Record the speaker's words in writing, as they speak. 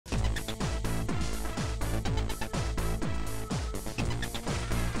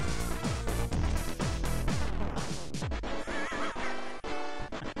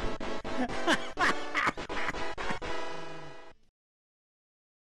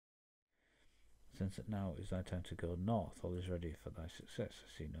Since it now is thy time to go north, all is ready for thy success.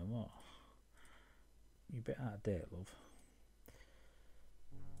 I see no more. You a bit out of date, love.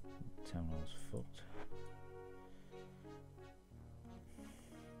 Town hall's fucked.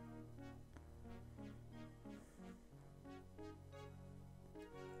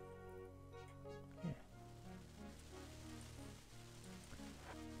 Yeah.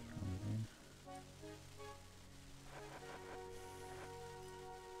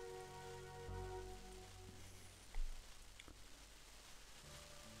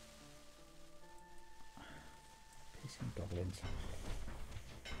 Pissing goblins.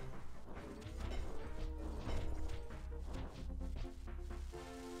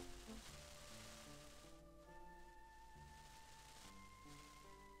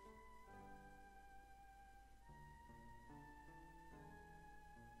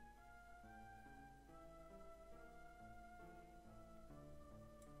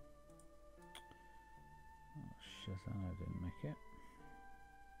 Shazana didn't make it.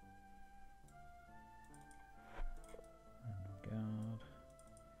 And guard.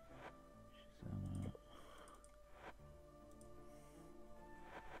 Shazana.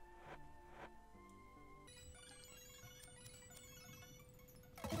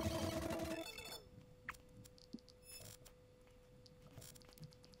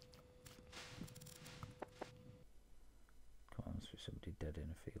 Come on, there's somebody dead in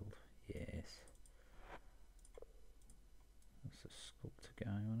a field. Yes. That's a sculptor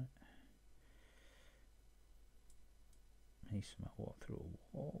guy on it. He somehow walked through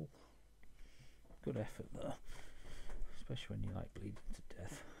a wall. Good effort though. Especially when you like bleeding to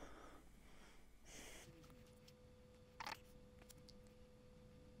death.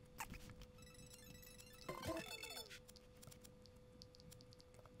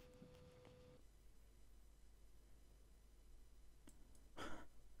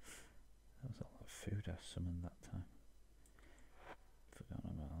 That was a lot of food I summoned that time.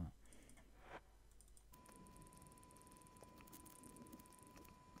 Forgotten about that.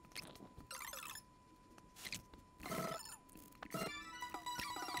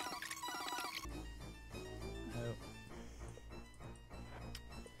 Oh.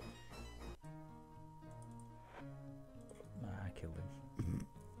 I killed him.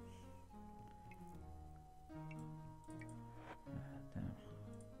 Damn.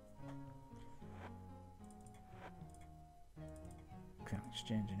 Can't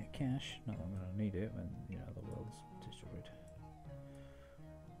exchange any cash. Not that I'm going to need it when, you know, the world's destroyed.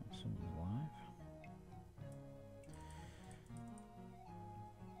 Someone's alive.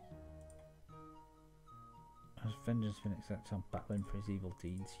 Has vengeance been exacted on battling for his evil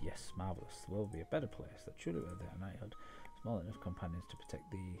deeds? Yes, marvellous. The world will be a better place. That truly worthy of knighthood. Small enough companions to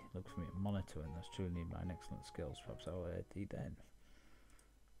protect thee. Look for me at monitor, and those truly need mine excellent skills. Perhaps I will aid thee then.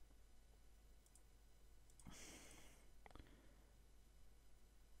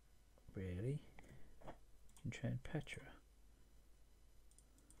 Really? You can train Petra.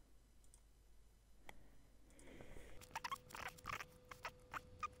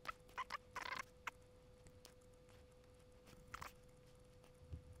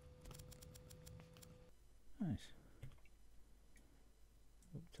 Nice.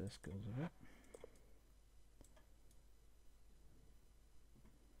 Up to their skills a bit.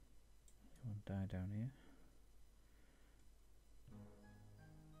 You won't die down here.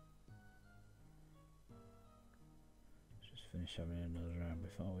 Just finish having another round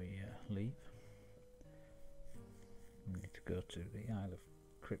before we leave. We need to go to the Isle of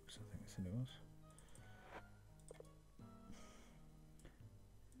Crypts, I think it was.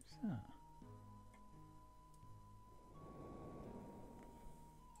 Who's that?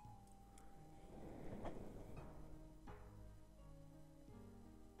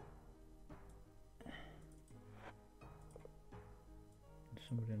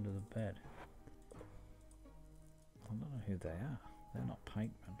 Somebody under the bed. I don't know who they are. They're not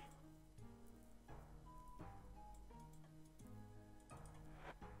pikemen.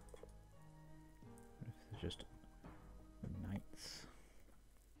 What if they're just knights?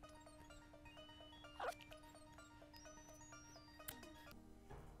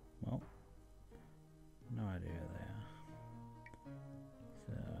 Well, no idea who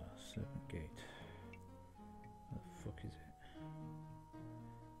they are. It's Serpent Gate. Where the fuck is it?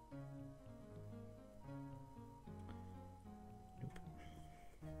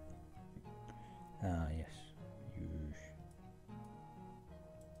 Ah, yes.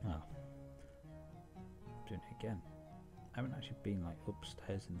 Ah. Doing it again. I haven't actually been like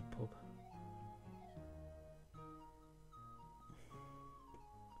upstairs in the pub.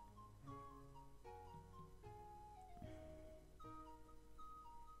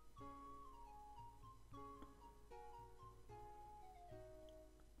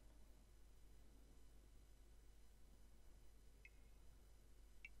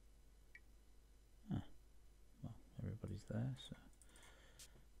 trees there, so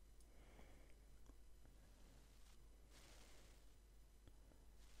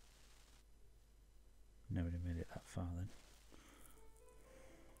never made it that far then.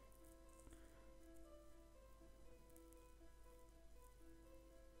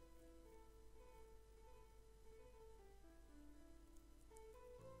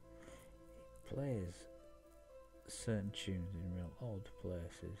 It plays certain tunes in real odd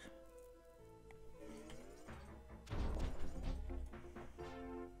places.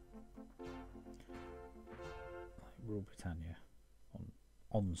 Like Rule Britannia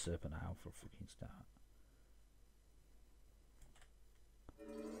on Serpent Isle for a fucking start.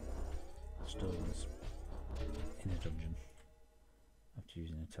 Stones in a dungeon after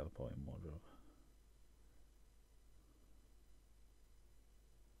using a teleporting wardrobe.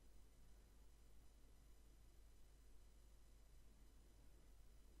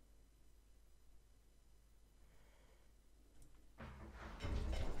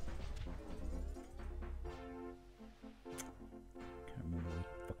 Can't remember what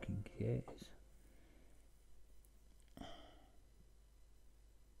the fucking key is.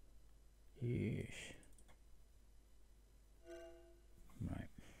 Yeesh.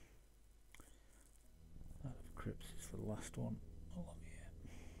 Right. Isle of Crypts is the last one along here.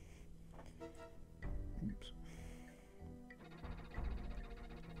 Oops.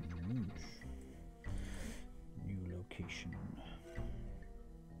 New location.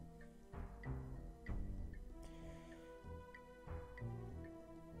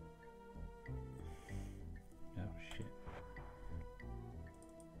 Oh shit.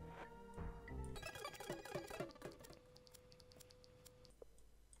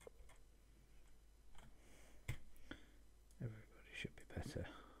 Everybody should be better.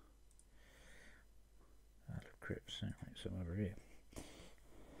 Isle of Crypts, right, some over here.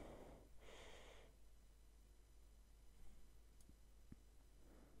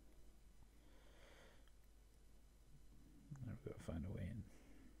 Now we've got to find a way in.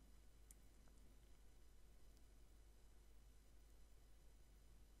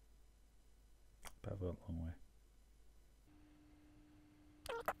 But I've got a long way.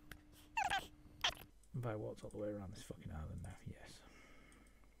 By what's all the way around this fucking island now? Yes.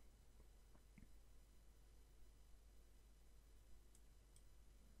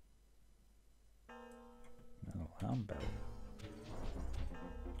 An alarm bell.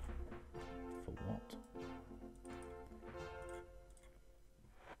 For what?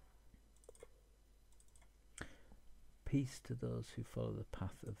 Peace to those who follow the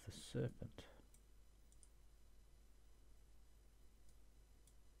path of the Serpent.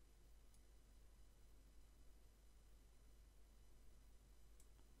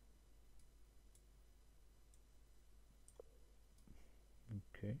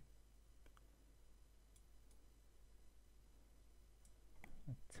 Okay.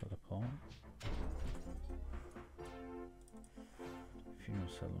 Teleport. Funeral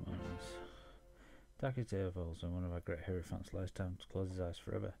ceremonies. Darkest day of all, when one of our great hierophants lies down to close his eyes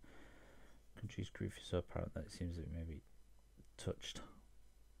forever. Country's grief is so apparent that it seems that it may be touched.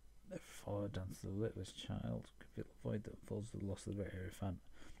 Every follower dance to the littlest child can feel the void that falls to the loss of the great hierophant.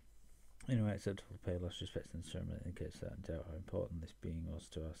 In a way acceptable to pay lost respect in the ceremony indicates that and doubt how important this being was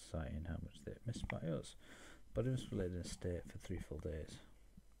to our society and how much they missed by us. The body was laid in a state for 3 full days.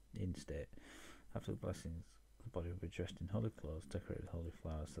 In state. After the blessings, the body will be dressed in holy clothes, decorated with holy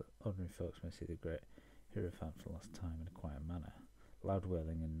flowers, so that ordinary folks may see the great hierophant for the last time in a quiet manner. Loud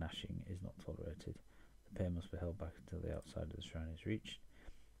wailing and gnashing is not tolerated. The pair must be held back until the outside of the shrine is reached.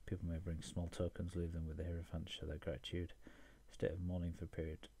 People may bring small tokens, leave them with the hierophant to show their gratitude. State of mourning for a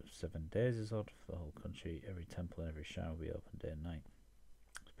period of 7 days is ordered for the whole country. Every temple and every shrine will be open day and night.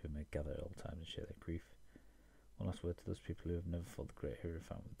 People may gather at all times and share their grief. One last word to those people who have never followed the great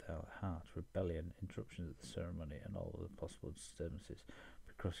hierophant with their heart. Rebellion, interruptions of the ceremony, and all other possible disturbances will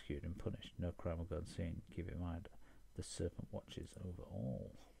be prosecuted and punished. No crime will go unseen. Keep in mind, the Serpent watches over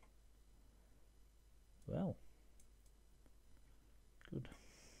all. Well, good.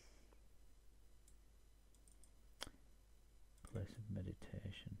 Place of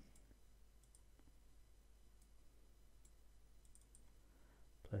meditation.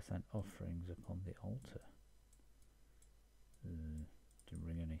 Place thine offerings upon the altar. Didn't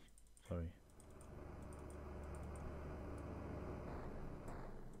ring any. Sorry.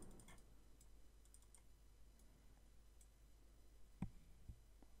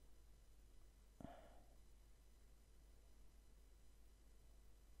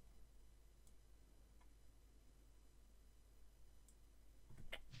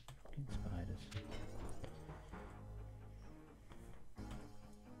 Fucking spiders.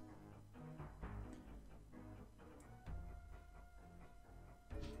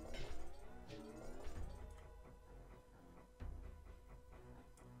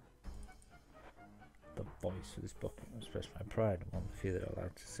 voice for this book. I express my pride and one of the few that are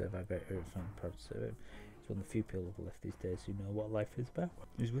allowed to serve our great hero fan, proud to serve him. He's one of the few people left these days who know what life is about.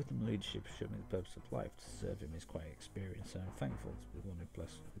 His wisdom and leadership have shown me the purpose of life. To serve him is quite experience, and I'm thankful to be the one who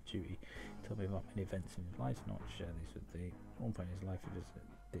blessed with the duty. He told me about many events in his life, and I want to share these with thee. At one point in his life he visited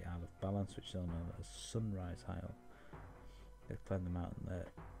the Isle of Balance, which is known as Sunrise Isle. They climbed the mountain there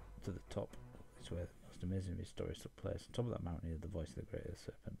to the top. It's where the most amazing of his stories took place. On top of that mountain he heard the voice of the greater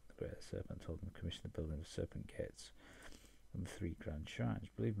Serpent. The greater Serpent told him to commission the building of Serpent gates and 3 grand shrines.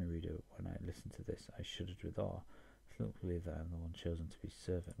 Believe me, reader, when I listened to this I shuddered with awe. I still don't believe that I am the one chosen to be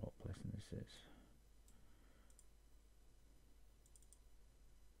servant. What blessing this is.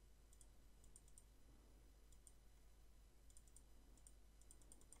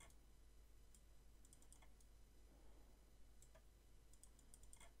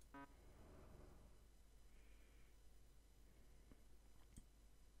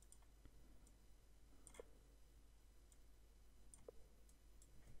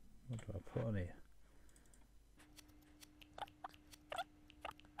 What do I put on here?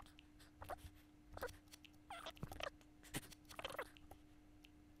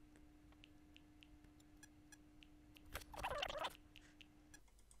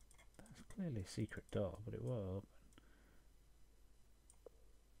 That's clearly a secret door, but it won't open.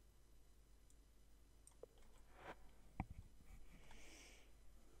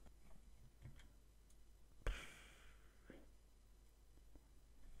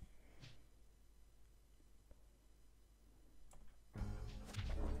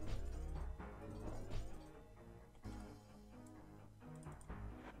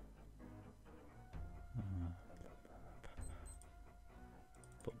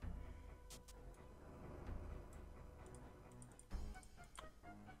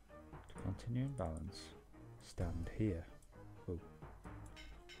 Continue in balance. Stand here. Whoa.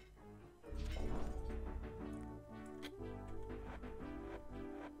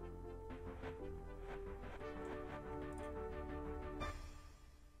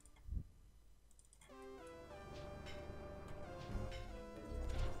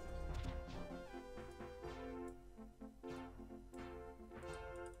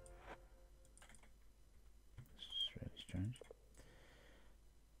 This is really strange.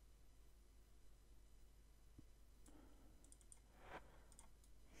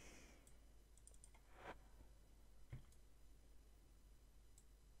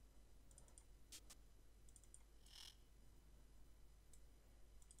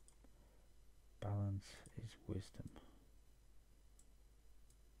 Balance is wisdom.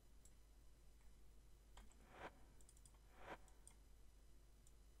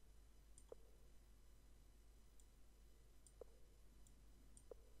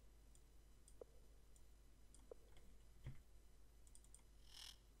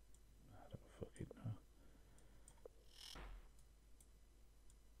 I don't fucking know.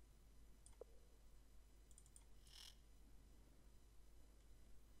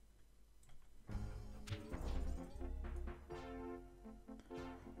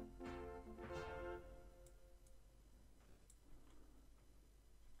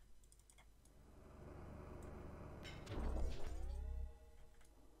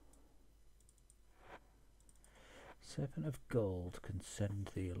 Serpent of gold can send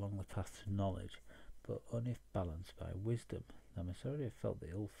thee along the path to knowledge, but only if balanced by wisdom. Thou must already have felt the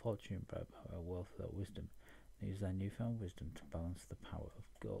ill fortune brought by our wealth without wisdom, and use thy newfound wisdom to balance the power of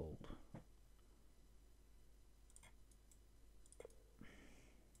gold.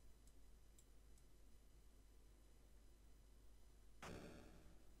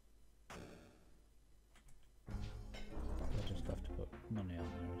 I just have to put money on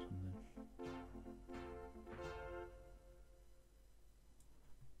there or something.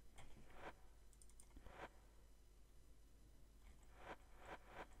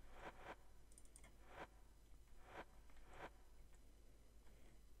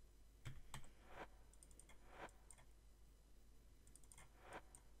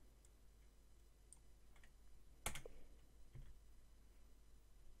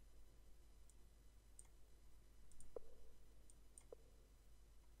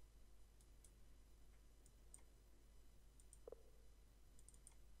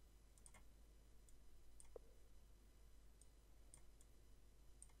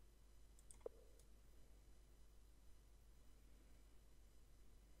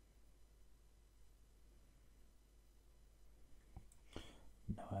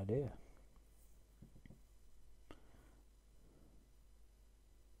 No idea.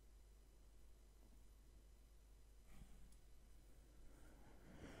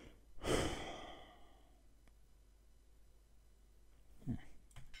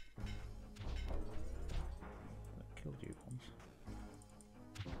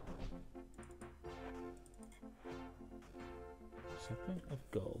 point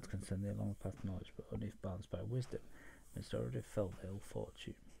of gold can send thee along the path of knowledge, but only if balanced by wisdom. Midst already felt ill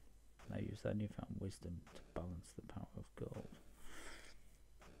fortune. Now use thy newfound wisdom to balance the power of gold.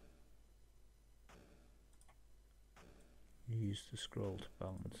 Use the scroll to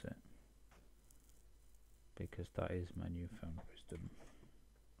balance it, because that is my newfound wisdom.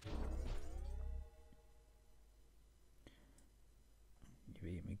 You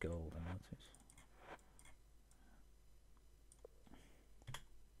eat me gold, I notice.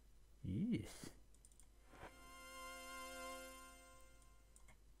 Yes.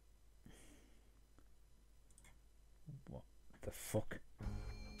 What the fuck?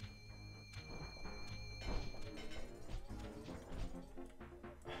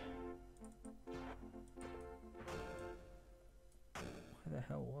 Where the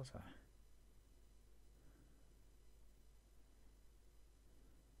hell was I?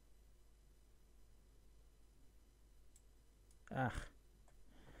 Ah.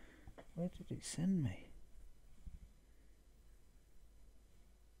 Where did it send me?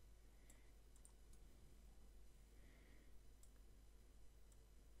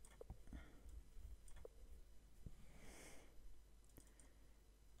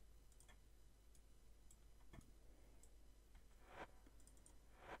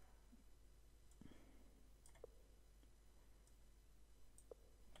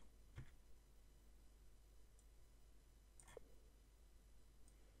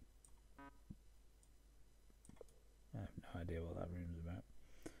 I have no idea what that room's about.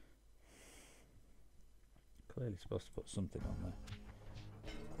 Clearly supposed to put something on there.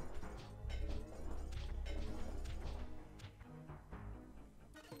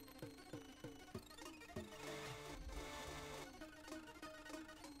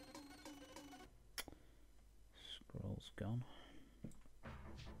 Scroll's gone.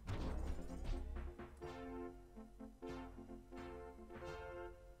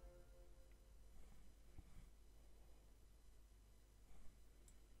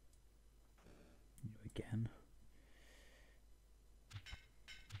 Again.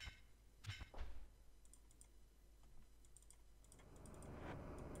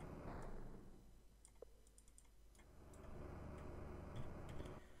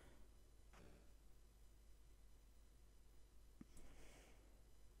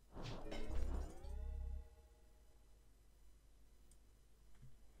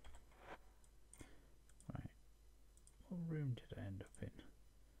 Right. What room did I end up in?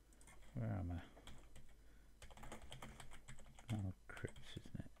 Where am I? Isle of Crypts,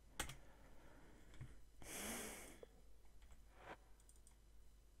 isn't it?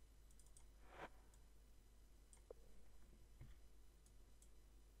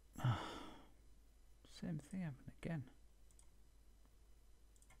 Same thing happened again.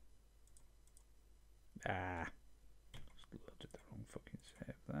 Ah, just loaded the wrong fucking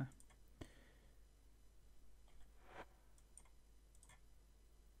save there.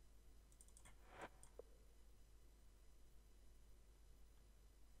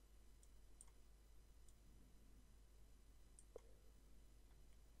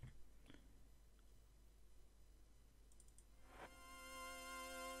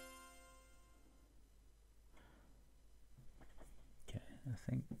 I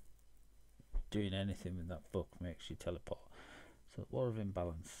think doing anything with that book makes you teleport. So, War of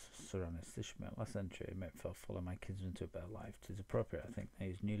Imbalance, Suranis. This should be my last entry. Meant for follow my kinsman to a better life. 'Tis appropriate, I think, I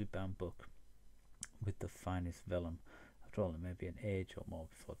use newly bound book with the finest vellum. After all, it may be an age or more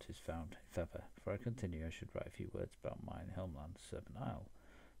before 'tis found, if ever. Before I continue, I should write a few words about mine homeland, Serpent Isle.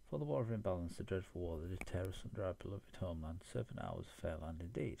 For the War of Imbalance, the dreadful war that did tear us under our beloved homeland, Serpent Isle was a fair land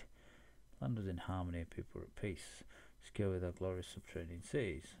indeed. The land was in harmony and people were at peace, secure with our glorious subterranean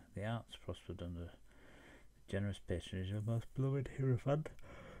seas. The arts prospered under the generous patronage of most beloved Hierophant,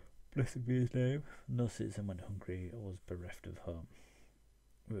 blessed be his name. No citizen went hungry or was bereft of home.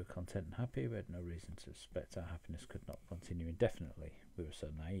 We were content and happy. We had no reason to suspect our happiness could not continue indefinitely. We were so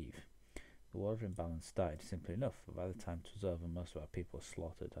naive. The War of Imbalance started simply enough, but by the time it was over, most of our people were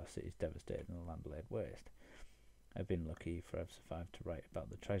slaughtered, our cities devastated, and the land laid waste. I've been lucky, for I've survived to write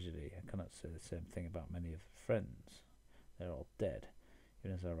about the tragedy. I cannot say the same thing about many of the friends. They're all dead.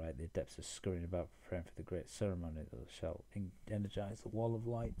 Even as I write, the adepts are scurrying about preparing for the great ceremony that shall energize the Wall of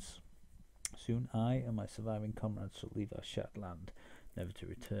Lights. Soon I and my surviving comrades shall leave our shattered land, never to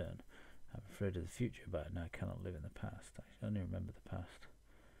return. I'm afraid of the future, but now I cannot live in the past. I shall only remember the past.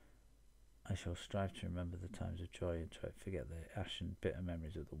 I shall strive to remember the times of joy and try to forget the ashen, bitter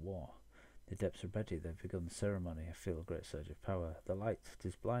memories of the war. The adepts are ready, they've begun the ceremony. I feel a great surge of power. The light, it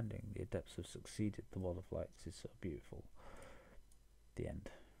is blinding. The adepts have succeeded. The Wall of Lights is so beautiful. The end.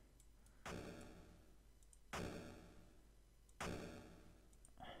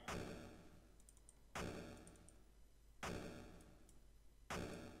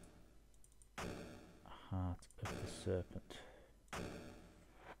 Serpent.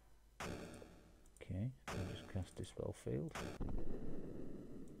 Okay, I'll just cast Dispel Field.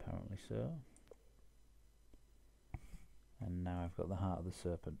 Apparently so. And now I've got the Heart of the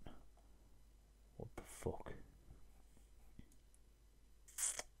Serpent. What the fuck?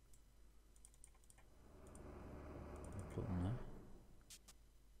 Put them there.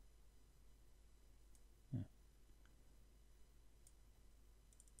 Yeah.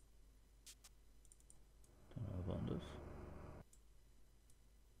 Don't know what the button does.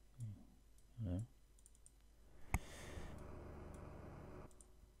 No.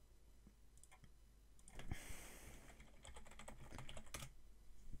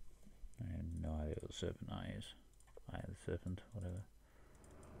 I have no idea what the Serpent Eye is. Eye of the Serpent, whatever.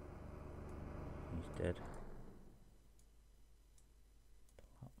 He's dead.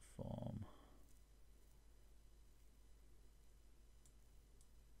 Platform.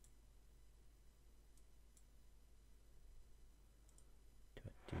 Do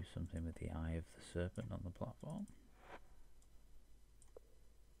I do something with the Eye of the Serpent on the platform?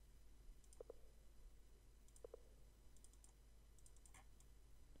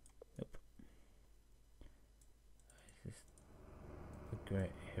 Nope. Is this the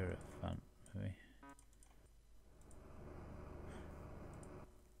Great Hierophant movie?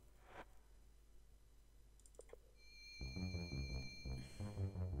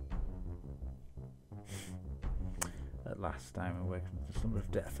 At last I am awakened from the slumber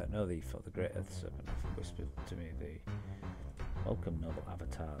of death. I know thee for the great earth serpent hath whispered to me thee. Welcome, noble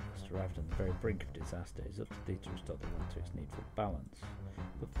avatar, thou arrived on the very brink of disaster. It is up to thee to restore the land to its needful balance.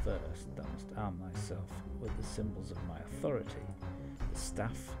 But first thou must arm thyself with the symbols of my authority, the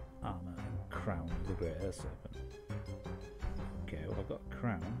staff, armour and crown of the great earth serpent. Okay, well I've got a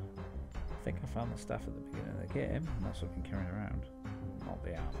crown. I think I found the staff at the beginning of the game, and that's what I've been carrying around, not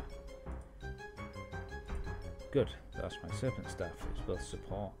the armour. Good, that's my serpent staff. It's both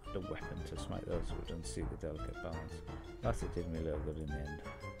support and a weapon to smite those who would unsee the delicate balance. Last it did me little good in the end.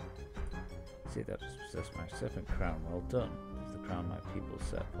 See, thou dost possess my serpent crown, well done. It is the crown my people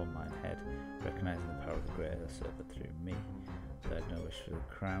set upon mine head, recognising the power of the great earth serpent through me. But I had no wish for the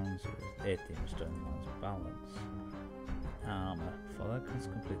crowns, it was aid thee in restoring the land's balance. Armour. Before thou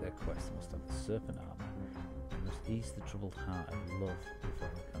canst complete their quest, thou must have the serpent armour. You must ease the troubled heart of love before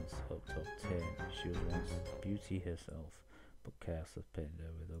thou canst hope to obtain. She was once beauty herself, but chaos hath painted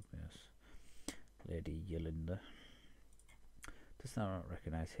her with ugliness. Lady Yelinda. Dost thou not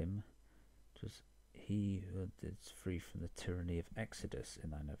recognise him? 'Twas he who didst free from the tyranny of Exodus in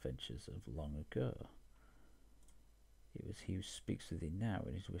thine adventures of long ago. It was he who speaks with thee now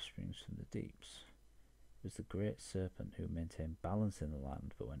in his whisperings from the deeps. It was the great serpent who maintained balance in the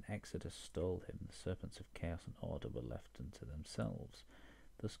land, but when Exodus stole him, the serpents of chaos and order were left unto themselves.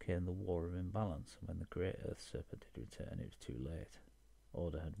 Thus came the war of imbalance, and when the great earth serpent did return, it was too late.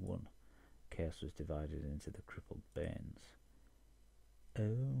 Order had won. Chaos was divided into the crippled Banes.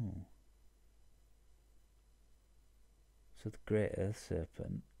 Oh. So the great earth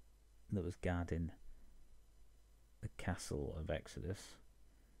serpent that was guarding the castle of Exodus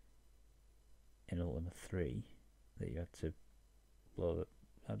in Ultima 3 that you had to blow the...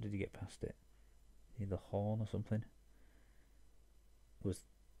 How did you get past it? The horn or something? Was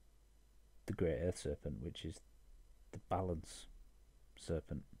the great earth serpent, which is the balance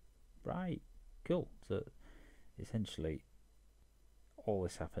serpent. Right, cool. So essentially all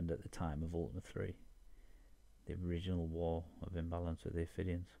this happened at the time of Ultima 3. The original war of imbalance with the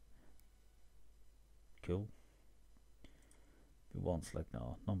Ophidians. Cool. Be one,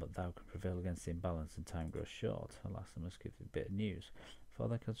 Slegnor, none but thou can prevail against the imbalance, and time grows short. Alas, I must give thee a bit of news. Before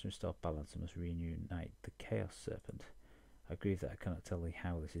thou canst restore balance, I must reunite the Chaos Serpent. I grieve that I cannot tell thee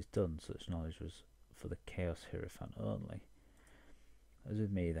how this is done. Such knowledge was for the Chaos Hierophant only. As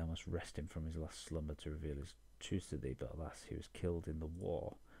with me, thou must wrest him from his last slumber to reveal his truth to thee, but alas, he was killed in the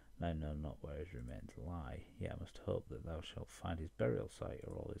war, and I know not where his remains lie. Yet I must hope that thou shalt find his burial site,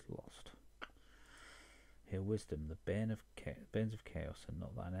 or all is lost. Hear wisdom, the banes of chaos are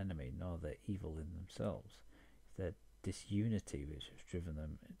not thine enemy, nor their evil in themselves. It's their disunity which has driven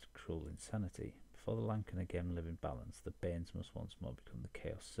them into cruel insanity. Before the land can again live in balance, the banes must once more become the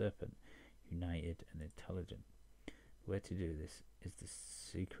Chaos Serpent, united and intelligent. The way to do this is the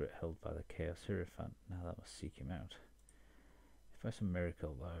secret held by the Chaos Hierophant. Now thou must seek him out. If by some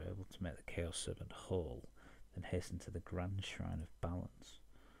miracle thou art able to make the Chaos Serpent whole, then hasten to the grand shrine of balance.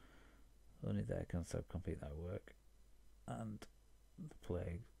 Only there canst thou complete thy work, and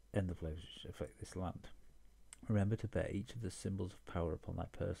end the plagues which afflict this land. Remember to bear each of the symbols of power upon thy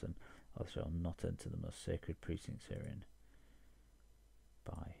person, or thou shalt not enter the most sacred precincts herein.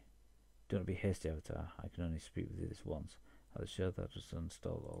 Bye. Don't be hasty, Avatar. I can only speak with you this once. I will show that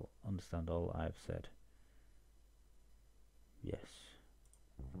I understand all I have said. Yes.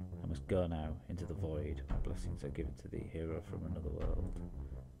 I must go now into the void. My blessings are given to thee, hero from another world.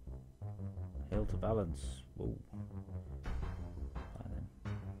 Hail to balance. Whoa. Fine then.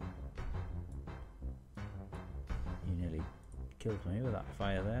 You nearly killed me with that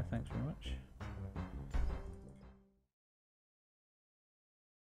fire there. Thanks very much.